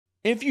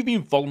If you've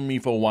been following me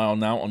for a while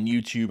now on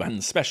YouTube and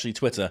especially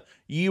Twitter,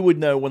 you would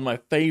know one of my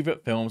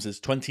favourite films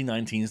is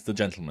 2019's The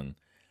Gentleman.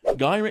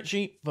 Guy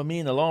Ritchie, for me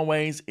in a lot of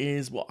ways,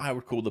 is what I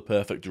would call the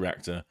perfect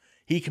director.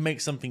 He can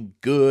make something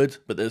good,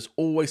 but there's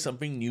always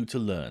something new to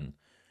learn.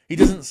 He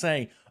doesn't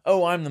say,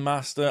 "Oh, I'm the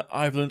master,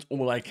 I've learned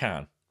all I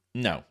can."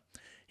 No.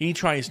 He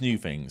tries new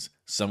things.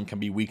 Some can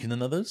be weaker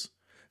than others.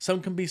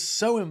 Some can be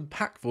so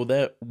impactful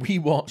they're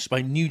rewatched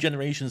by new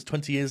generations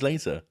 20 years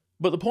later.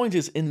 But the point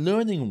is, in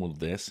learning all of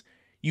this,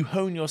 you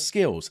hone your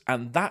skills,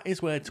 and that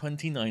is where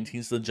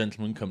 2019's The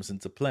Gentleman comes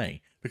into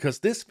play, because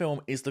this film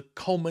is the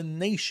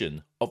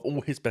culmination of all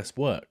his best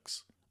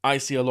works. I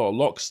see a lot of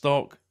Lock,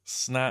 Stock,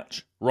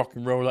 Snatch, Rock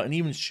and Roller, and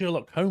even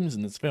Sherlock Holmes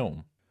in this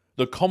film.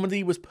 The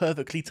comedy was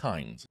perfectly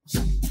timed.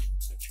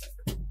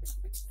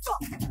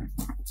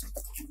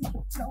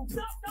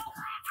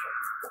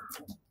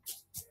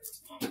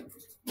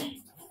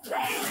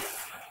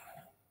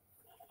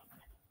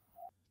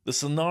 The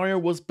scenario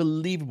was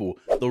believable,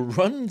 the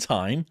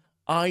runtime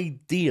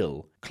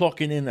ideal,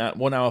 clocking in at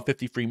 1 hour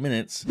 53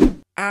 minutes,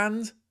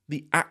 and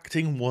the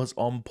acting was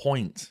on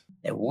point.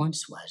 There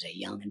once was a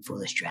young and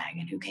foolish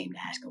dragon who came to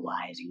ask a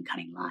wise and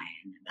cunning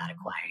lion about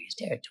acquiring his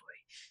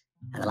territory.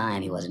 Now the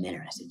lion, he wasn't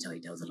interested, so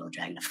he told the little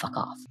dragon to fuck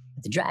off.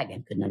 But the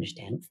dragon couldn't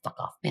understand what fuck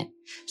off meant,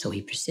 so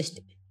he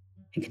persisted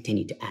and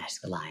continued to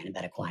ask the lion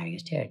about acquiring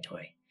his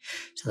territory.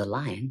 So the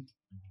lion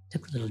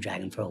took the little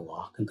dragon for a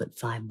walk and put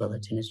 5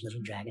 bullets in his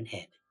little dragon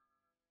head.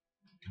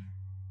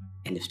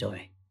 End of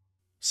story.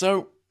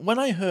 So, when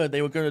I heard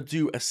they were going to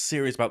do a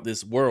series about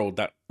this world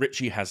that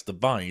Ritchie has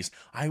devised,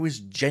 I was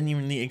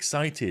genuinely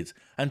excited.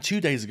 And 2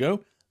 days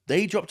ago,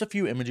 they dropped a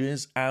few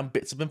images and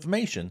bits of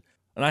information.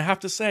 And I have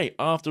to say,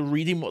 after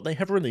reading what they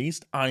have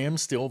released, I am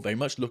still very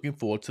much looking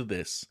forward to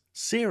this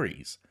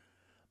series.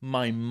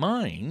 My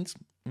mind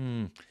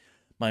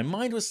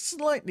was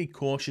slightly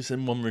cautious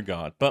in one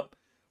regard, but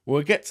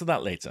we'll get to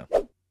that later.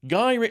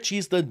 Guy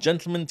Ritchie's The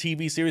Gentleman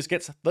TV series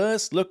gets a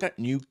first look at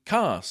new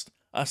cast.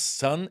 A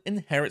son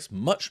inherits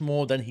much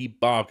more than he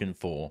bargained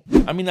for.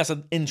 I mean, that's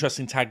an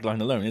interesting tagline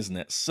alone, isn't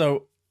it?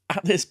 So,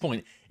 at this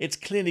point, it's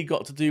clearly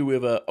got to do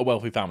with a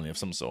wealthy family of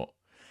some sort.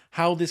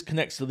 How this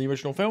connects to the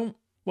original film?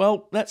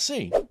 Well, let's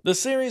see. The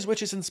series,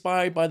 which is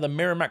inspired by the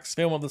Miramax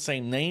film of the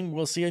same name,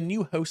 will see a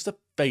new host of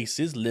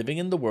faces living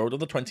in the world of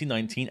the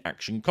 2019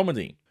 action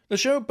comedy. The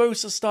show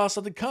boasts a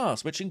star-studded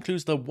cast, which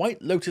includes the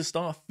White Lotus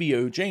star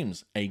Theo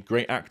James, a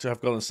great actor,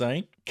 I've got to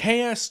say.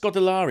 Kea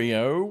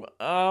Scodelario,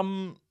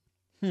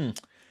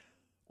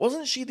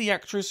 wasn't she the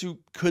actress who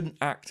couldn't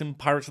act in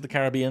Pirates of the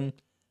Caribbean?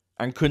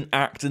 And couldn't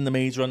act in The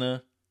Maze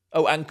Runner?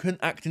 Oh, and couldn't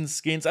act in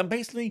Skins? And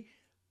basically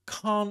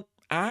can't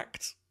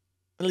act?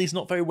 At least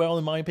not very well,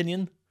 in my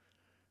opinion.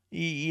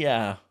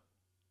 Yeah.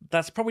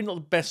 That's probably not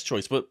the best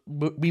choice, but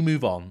we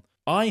move on.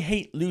 I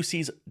Hate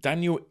Lucy's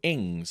Daniel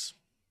Ings.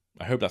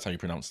 I hope that's how you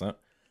pronounce that.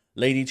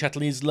 Lady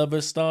Chatterley's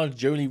Lover star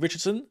Jolie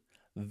Richardson.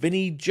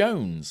 Vinnie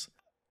Jones.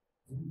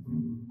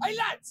 Hey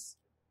lads!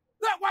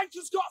 That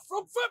wanker's got a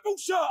frog football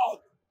shirt on!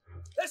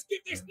 Let's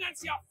give this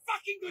Nancy a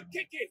fucking good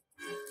kicking!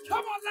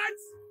 Come on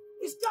lads!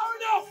 It's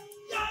going off!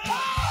 Yeah!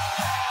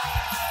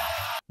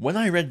 When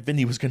I read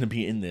Vinny was going to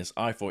be in this,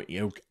 I thought,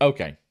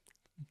 okay,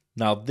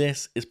 now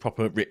this is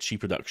proper Ritchie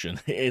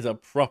production. It is a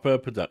proper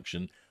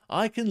production.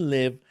 I can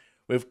live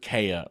with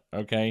Kea,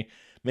 okay?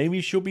 Maybe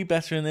she'll be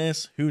better in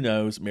this. Who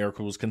knows?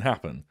 Miracles can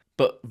happen.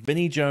 But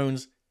Vinnie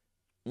Jones,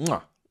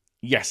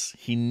 yes,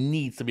 he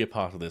needs to be a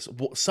part of this.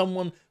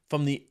 Someone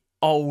from the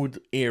old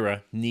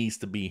era needs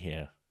to be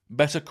here.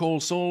 Better Call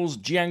Saul's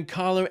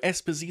Giancarlo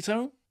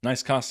Esposito.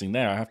 Nice casting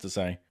there, I have to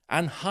say.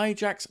 And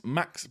Hijack's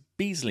Max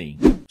Beasley.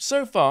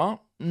 So far,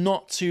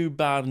 not too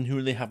bad in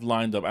who they have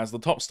lined up as the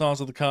top stars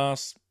of the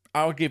cast.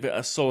 I'll give it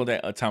a solid 8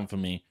 out of 10 for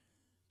me.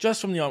 Just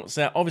from the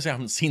outset, obviously I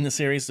haven't seen the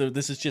series, so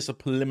this is just a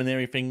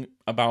preliminary thing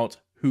about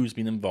who's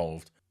been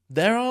involved.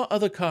 There are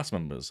other cast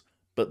members,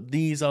 but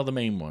these are the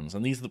main ones,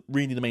 and these are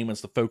really the main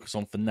ones to focus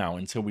on for now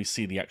until we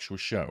see the actual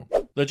show.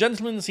 The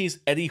Gentleman sees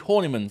Eddie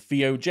Horniman,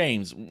 Theo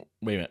James. Wait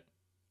a minute.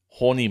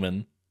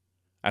 Horniman?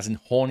 As in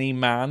horny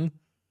man?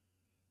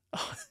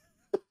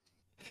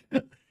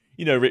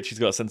 You know, Ritchie's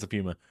got a sense of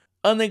humour.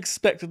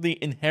 Unexpectedly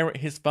inherit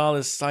his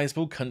father's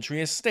sizable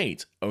country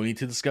estate, only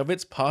to discover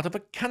it's part of a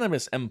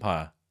cannabis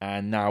empire.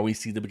 And now we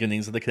see the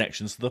beginnings of the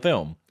connections to the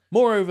film.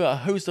 Moreover, a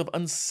host of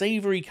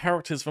unsavoury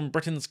characters from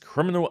Britain's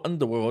criminal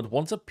underworld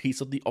want a piece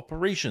of the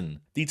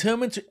operation.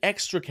 Determined to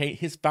extricate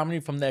his family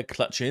from their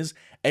clutches,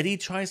 Eddie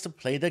tries to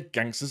play the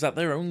gangsters at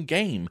their own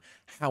game.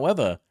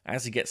 However,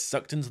 as he gets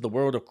sucked into the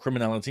world of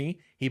criminality,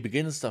 he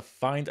begins to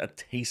find a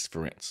taste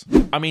for it.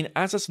 I mean,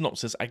 as a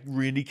synopsis, I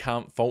really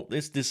can't fault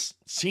this. This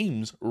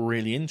seems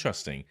really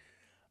interesting.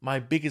 My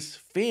biggest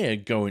fear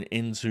going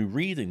into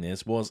reading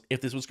this was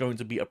if this was going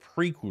to be a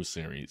prequel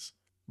series,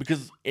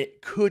 because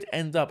it could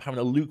end up having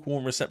a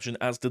lukewarm reception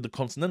as did The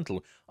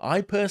Continental. I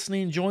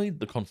personally enjoyed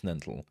The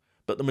Continental,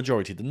 but the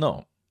majority did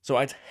not. So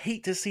I'd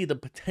hate to see the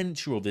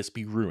potential of this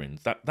be ruined.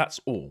 That's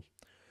all.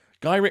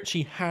 Guy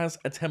Ritchie has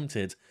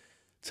attempted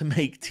to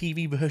make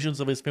TV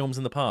versions of his films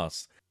in the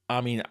past. I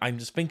mean, I'm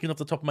just thinking off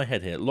the top of my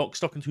head here. Lock,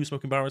 Stock, and Two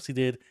Smoking Barrels he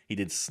did. He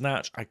did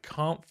Snatch. I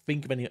can't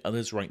think of any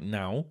others right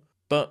now.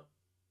 But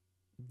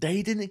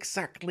they didn't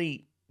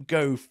exactly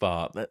go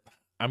far.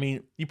 I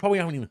mean, you probably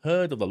haven't even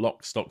heard of the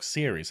Lock, Stock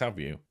series, have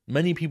you?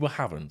 Many people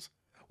haven't.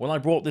 When I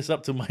brought this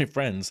up to my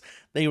friends,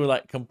 they were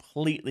like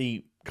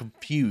completely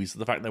confused at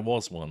the fact there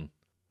was one.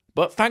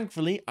 But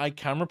thankfully, I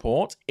can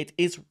report it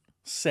is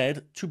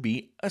said to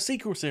be a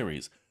sequel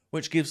series,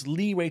 which gives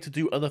leeway to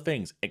do other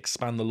things,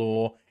 expand the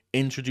lore,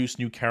 introduce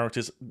new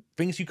characters,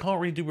 things you can't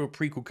really do with a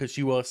prequel because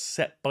you are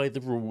set by the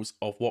rules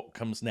of what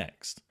comes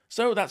next.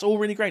 So that's all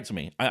really great to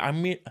me. I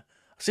mean,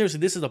 seriously,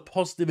 this is a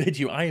positive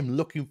video. I am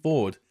looking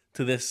forward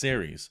to this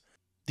series.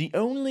 The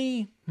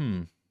only,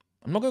 I'm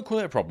not going to call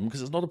it a problem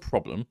because it's not a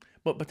problem,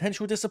 but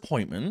potential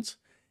disappointment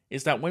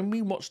is that when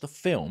we watch the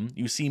film,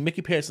 you see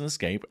Mickey Pearson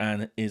escape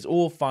and is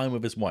all fine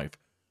with his wife.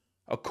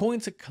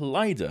 According to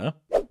Collider,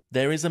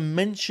 there is a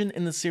mention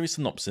in the series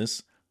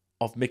synopsis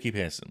of Mickey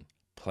Pearson,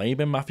 played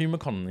by Matthew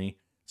McConaughey,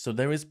 so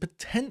there is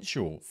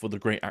potential for the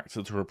great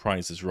actor to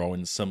reprise his role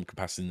in some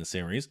capacity in the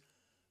series.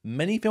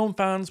 Many film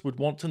fans would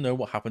want to know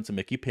what happened to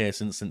Mickey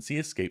Pearson since he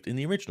escaped in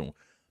the original,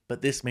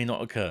 but this may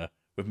not occur,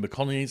 with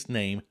McConaughey's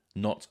name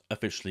not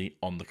officially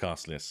on the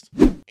cast list.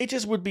 It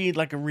just would be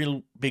like a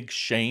real big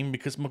shame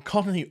because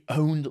McConaughey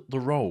owned the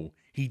role.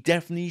 He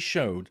definitely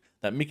showed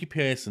that Mickey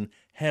Pearson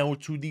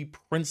held to the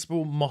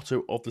principal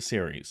motto of the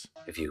series.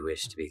 If you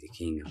wish to be the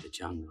king of the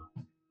jungle,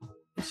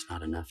 it's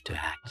not enough to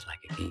act like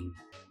a king.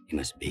 You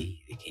must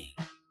be the king.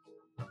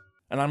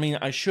 And I mean,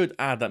 I should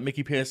add that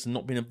Mickey Pearson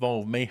not being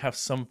involved may have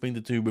something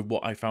to do with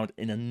what I found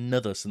in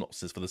another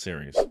synopsis for the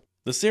series.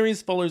 The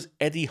series follows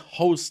Eddie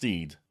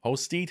Holstead,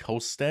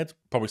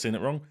 probably saying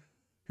it wrong,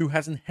 who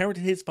has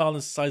inherited his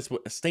father's sizable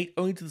estate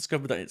only to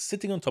discover that it's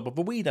sitting on top of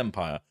a weed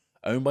empire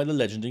owned by the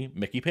legendary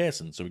Mickey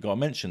Pearson, so we got to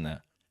mention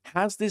that.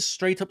 Has this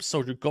straight-up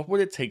soldier got what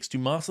it takes to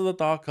master the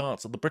dark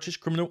arts of the British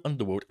criminal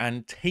underworld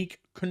and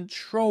take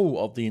control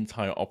of the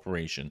entire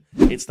operation?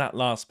 It's that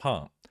last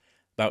part,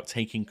 about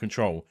taking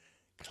control.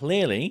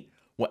 Clearly,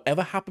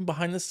 whatever happened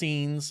behind the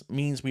scenes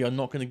means we are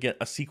not going to get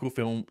a sequel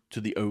film to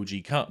the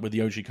OG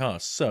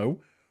cast. So,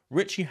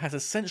 Ritchie has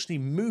essentially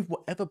moved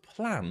whatever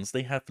plans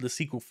they had for the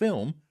sequel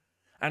film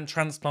and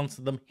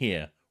transplanted them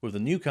here with a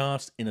new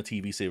cast in a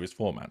TV series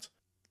format.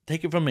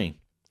 Take it from me,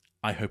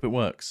 I hope it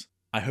works.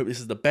 I hope this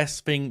is the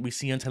best thing we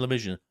see on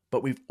television,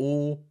 but we've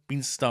all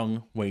been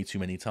stung way too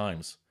many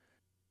times.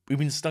 We've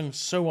been stung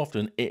so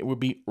often, it would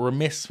be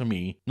remiss for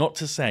me not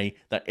to say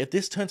that if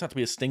this turns out to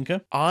be a stinker,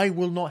 I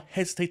will not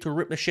hesitate to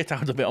rip the shit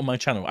out of it on my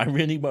channel. I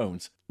really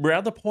won't. We're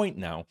at the point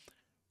now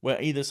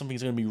where either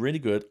something's going to be really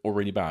good or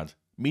really bad.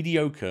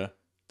 Mediocre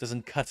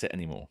doesn't cut it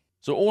anymore.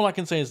 So all I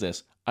can say is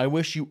this. I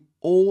wish you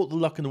all the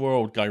luck in the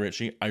world, Guy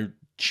Ritchie. I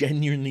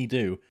genuinely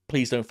do.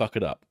 Please don't fuck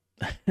it up.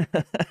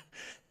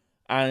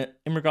 And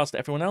in regards to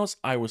everyone else,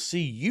 I will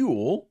see you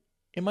all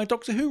in my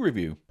Doctor Who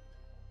review.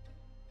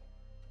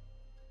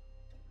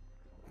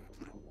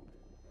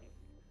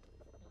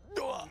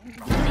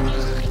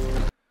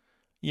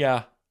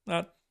 Yeah,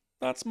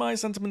 that's my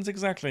sentiments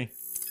exactly.